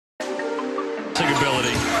passing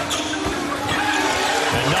ability.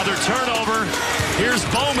 Another turnover. Here's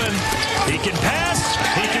Bowman. He can pass.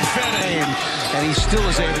 He can finish. And he still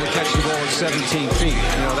is able to catch the ball at 17 feet.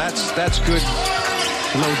 You know, that's good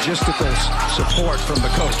logistical support from the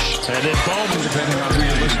coach. And then Bowman, depending on who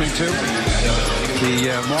you're listening to.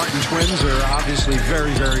 The Martin twins are obviously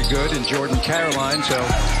very, very good, and Jordan Caroline, so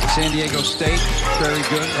San Diego State, very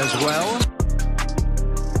good as well.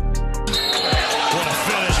 What a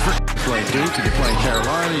finish for... You're playing Duke, and you're playing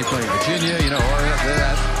Carolina, you're playing Virginia, you know,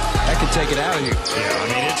 that can take it out of you. Yeah, I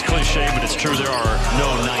mean, it's cliche, but it's true. There are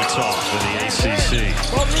no nights off in the ACC.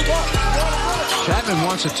 Chapman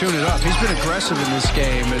wants to tune it up. He's been aggressive in this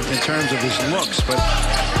game in terms of his looks, but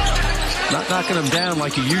not knocking him down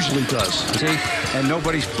like he usually does. See? And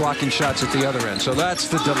nobody's blocking shots at the other end. So that's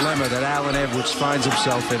the dilemma that Allen Edwards finds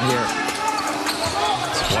himself in here.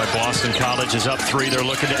 That's why Boston College is up 3. They're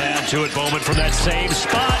looking to add to it. Bowman from that same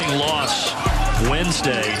spot. Loss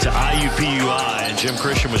Wednesday to IUPUI, and Jim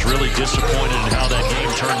Christian was really disappointed in how that game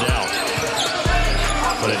turned out.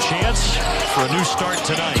 But a chance for a new start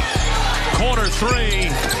tonight. Corner 3.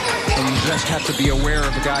 And you just have to be aware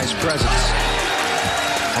of the guy's presence.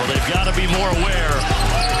 Well, they've got to be more aware.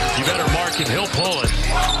 You better mark him. He'll pull it.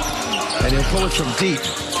 And he'll pull it from deep.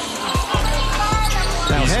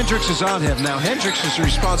 Now Hendricks is on him. Now Hendricks'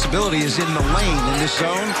 responsibility is in the lane in this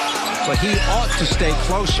zone, but he ought to stay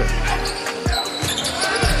closer.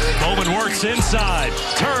 Bowman works inside,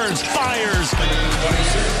 turns, fires.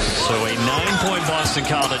 So a 9-point Boston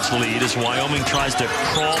College lead as Wyoming tries to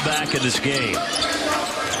crawl back in this game.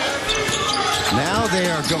 Now they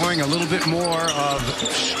are going a little bit more of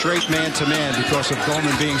straight man-to-man because of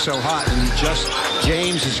Bowman being so hot, and just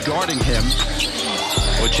James is guarding him.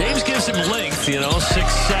 Well, James gives him length, you know,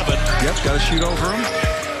 6'7". Yep, got to shoot over him.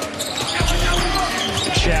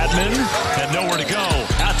 Chapman had nowhere to go.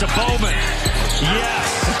 Out to Bowman.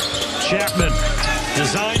 Yes. Chapman.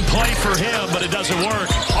 Design play for him, but it doesn't work.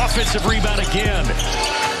 Offensive rebound again.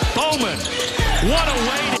 Bowman. What a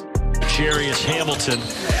way to... Jarius Hamilton.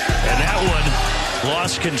 And that one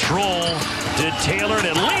lost control. Did Taylor, and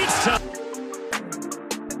it leads to...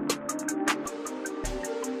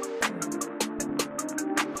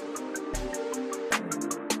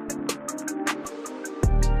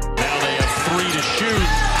 Now they have 3 to shoot.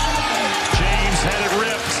 James had it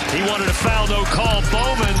ripped. He wanted a foul, no call.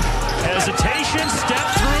 Bowman, hesitation, step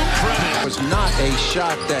through, credit. It was not a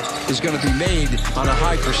shot that is going to be made on a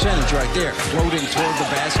high percentage right there. Floating toward the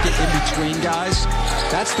basket in between guys.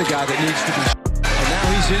 That's the guy that needs to be. And now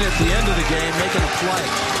he's in at the end of the game making a play.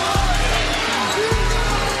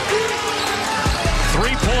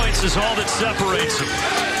 3 points is all that separates him.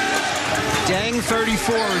 Dang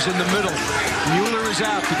 34 is in the middle. Mueller is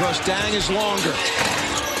out because Dang is longer.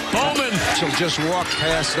 Bowman. He'll just walk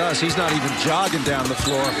past us. He's not even jogging down the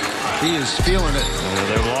floor. He is feeling it. Well,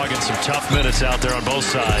 they're logging some tough minutes out there on both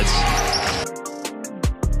sides.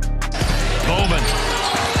 Bowman.